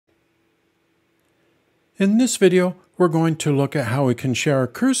In this video, we're going to look at how we can share our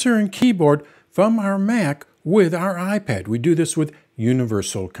cursor and keyboard from our Mac with our iPad. We do this with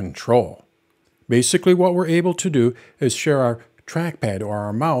universal control. Basically, what we're able to do is share our trackpad or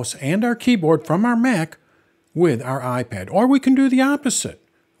our mouse and our keyboard from our Mac with our iPad. Or we can do the opposite.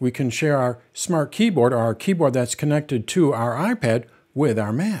 We can share our smart keyboard or our keyboard that's connected to our iPad with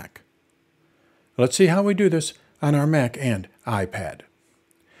our Mac. Let's see how we do this on our Mac and iPad.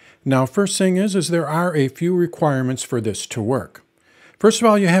 Now, first thing is there are a few requirements for this to work. First of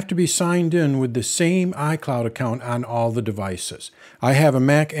all, you have to be signed in with the same iCloud account on all the devices. I have a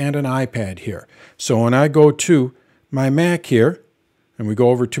Mac and an iPad here. So when I go to my Mac here, and we go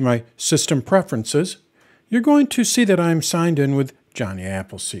over to my System Preferences, you're going to see that I'm signed in with Johnny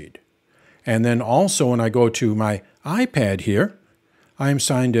Appleseed. And then also when I go to my iPad here, I am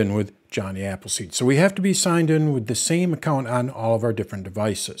signed in with Johnny Appleseed. So we have to be signed in with the same account on all of our different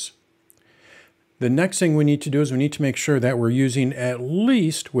devices. The next thing we need to do is we need to make sure that we're using at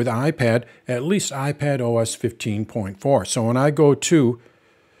least, with iPad, at least iPad OS 15.4. So when I go to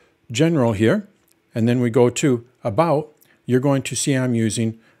General here, and then we go to About, you're going to see I'm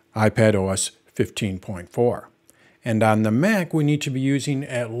using iPad OS 15.4. And on the Mac, we need to be using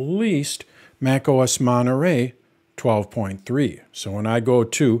at least Mac OS Monterey 12.3. So when I go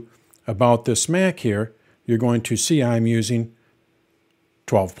to About this Mac here, you're going to see I'm using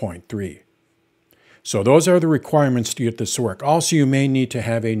 12.3. So those are the requirements to get this to work. Also, you may need to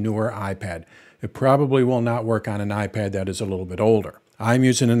have a newer iPad. It probably will not work on an iPad that is a little bit older. I'm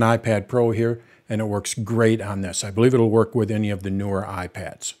using an iPad Pro here, and it works great on this. I believe it'll work with any of the newer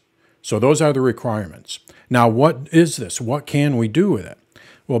iPads. So those are the requirements. Now, what is this? What can we do with it?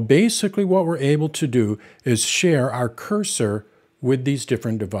 Well, basically what we're able to do is share our cursor with these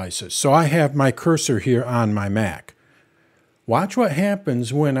different devices. So I have my cursor here on my Mac. Watch what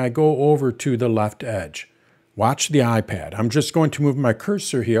happens when I go over to the left edge. Watch the iPad. I'm just going to move my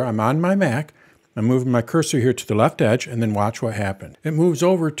cursor here. I'm on my Mac. I'm moving my cursor here to the left edge, and then watch what happens. It moves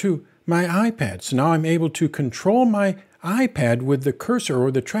over to my iPad. So now I'm able to control my iPad with the cursor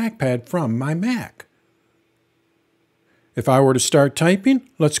or the trackpad from my Mac. If I were to start typing,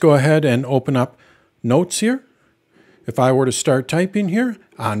 let's go ahead and open up Notes here. If I were to start typing here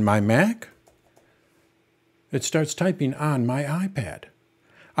on my Mac, it starts typing on my iPad.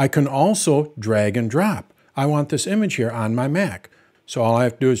 I can also drag and drop. I want this image here on my Mac. So all I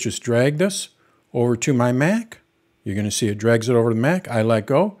have to do is just drag this over to my Mac. You're going to see it drags it over to the Mac. I let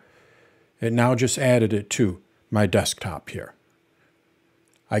go. It now just added it to my desktop here.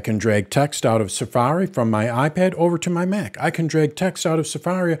 I can drag text out of Safari from my iPad over to my Mac. I can drag text out of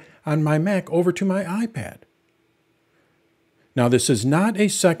Safari on my Mac over to my iPad. Now, this is not a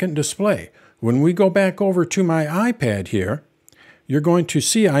second display. When we go back over to my iPad here, you're going to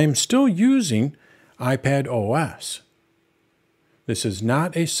see I am still using iPad OS. This is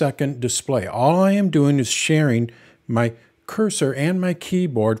not a second display. All I am doing is sharing my cursor and my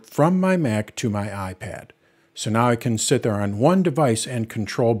keyboard from my Mac to my iPad. So now I can sit there on one device and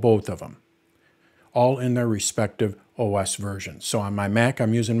control both of them, all in their respective OS versions. So on my Mac,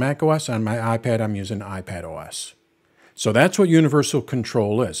 I'm using Mac OS. On my iPad, I'm using iPad OS. So that's what universal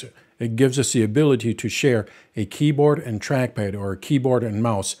control is. It gives us the ability to share a keyboard and trackpad or a keyboard and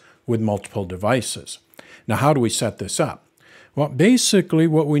mouse with multiple devices. Now, how do we set this up? Well, basically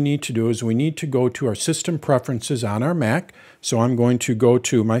what we need to do is we need to go to our System Preferences on our Mac. So I'm going to go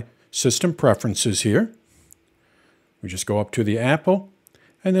to my System Preferences here. We just go up to the Apple,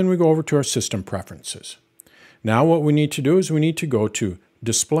 and then we go over to our System Preferences. Now what we need to do is we need to go to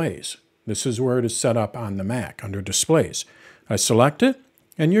Displays. This is where it is set up on the Mac, under Displays. I select it,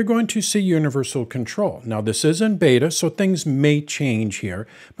 and you're going to see Universal Control. Now this is in beta, so things may change here,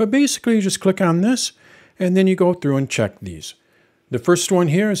 but basically you just click on this, and then you go through and check these. The first one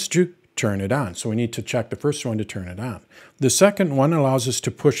here is to turn it on, so we need to check the first one to turn it on. The second one allows us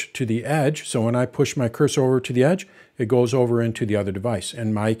to push to the edge, so when I push my cursor over to the edge, it goes over into the other device.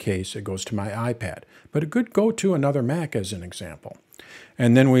 In my case, it goes to my iPad, but it could go to another Mac as an example.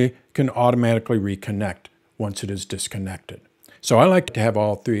 And then we can automatically reconnect once it is disconnected. So I like to have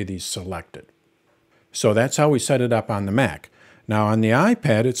all three of these selected. So that's how we set it up on the Mac. Now on the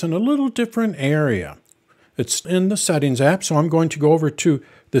iPad, it's in a little different area. It's in the Settings app, so I'm going to go over to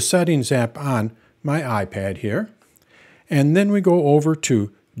the Settings app on my iPad here. And then we go over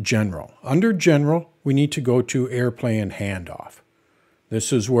to General. Under General, we need to go to Airplane Handoff.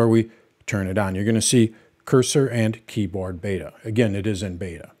 This is where we turn it on. You're going to see Cursor and Keyboard Beta. Again, it is in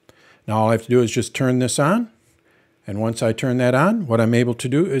beta. Now all I have to do is just turn this on. And once I turn that on, what I'm able to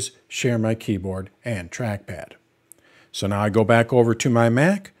do is share my keyboard and trackpad. So now I go back over to my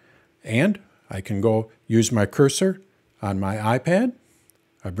Mac, and I can go use my cursor on my iPad.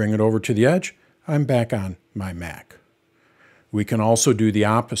 I bring it over to the edge. I'm back on my Mac. We can also do the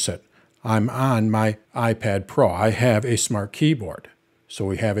opposite. I'm on my iPad Pro. I have a smart keyboard. So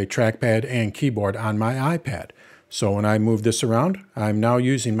we have a trackpad and keyboard on my iPad. So when I move this around, I'm now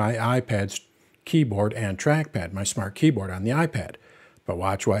using my iPad's keyboard and trackpad, my smart keyboard on the iPad. But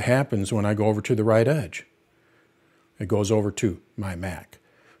watch what happens when I go over to the right edge. It goes over to my Mac.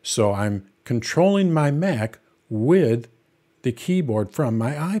 So I'm controlling my Mac with the keyboard from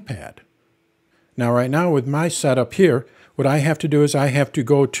my iPad. Now right now with my setup here, what I have to do is I have to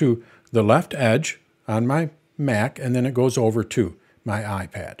go to the left edge on my Mac, and then it goes over to my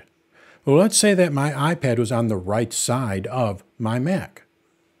iPad. Well, let's say that my iPad was on the right side of my Mac.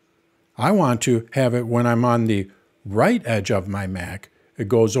 I want to have it when I'm on the right edge of my Mac, it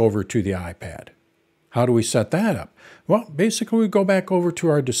goes over to the iPad. How do we set that up? Well, basically we go back over to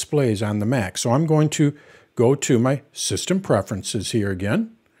our displays on the Mac. So I'm going to go to my System Preferences here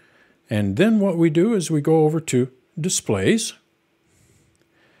again. And then what we do is we go over to Displays.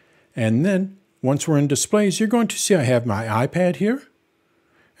 And then once we're in Displays, you're going to see I have my iPad here.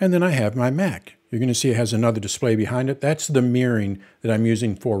 And then I have my Mac. You're going to see it has another display behind it. That's the mirroring that I'm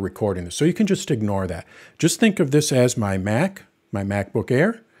using for recording this. So you can just ignore that. Just think of this as my Mac, my MacBook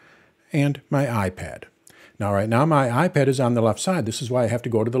Air, and my iPad. Now right now my iPad is on the left side. This is why I have to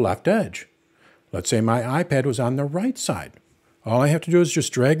go to the left edge. Let's say my iPad was on the right side. All I have to do is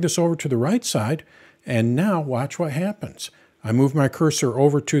just drag this over to the right side, and now watch what happens. I move my cursor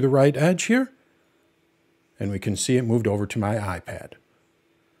over to the right edge here, and we can see it moved over to my iPad.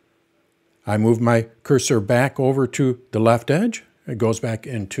 I move my cursor back over to the left edge, it goes back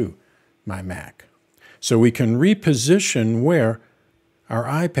into my Mac. So we can reposition where our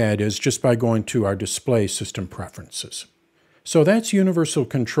iPad is just by going to our Display System Preferences. So that's universal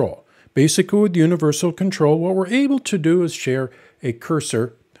control. Basically with universal control, what we're able to do is share a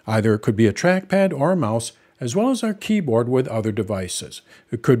cursor, either it could be a trackpad or a mouse, as well as our keyboard with other devices.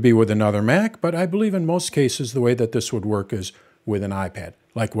 It could be with another Mac, but I believe in most cases the way that this would work is with an iPad,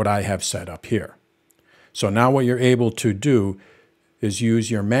 like what I have set up here. So now what you're able to do is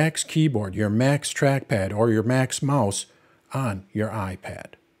use your Mac's keyboard, your Mac's trackpad, or your Mac's mouse on your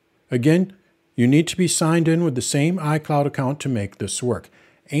iPad. Again, you need to be signed in with the same iCloud account to make this work.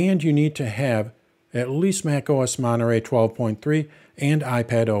 And you need to have at least macOS Monterey 12.3 and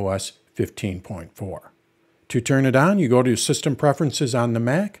iPadOS 15.4. To turn it on, you go to System Preferences on the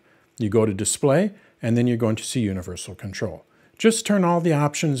Mac, you go to Display, and then you're going to see Universal Control. Just turn all the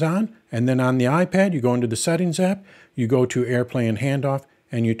options on, and then on the iPad, you go into the Settings app, you go to AirPlay and Handoff,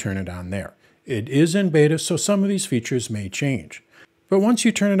 and you turn it on there. It is in beta, so some of these features may change. But once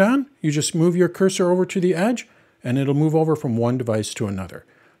you turn it on, you just move your cursor over to the edge, and it'll move over from one device to another.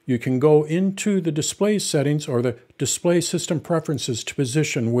 You can go into the display settings or the display system preferences to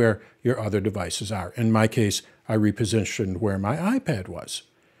position where your other devices are. In my case, I repositioned where my iPad was.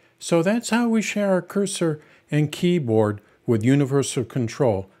 So that's how we share our cursor and keyboard with universal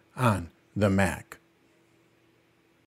control on the Mac.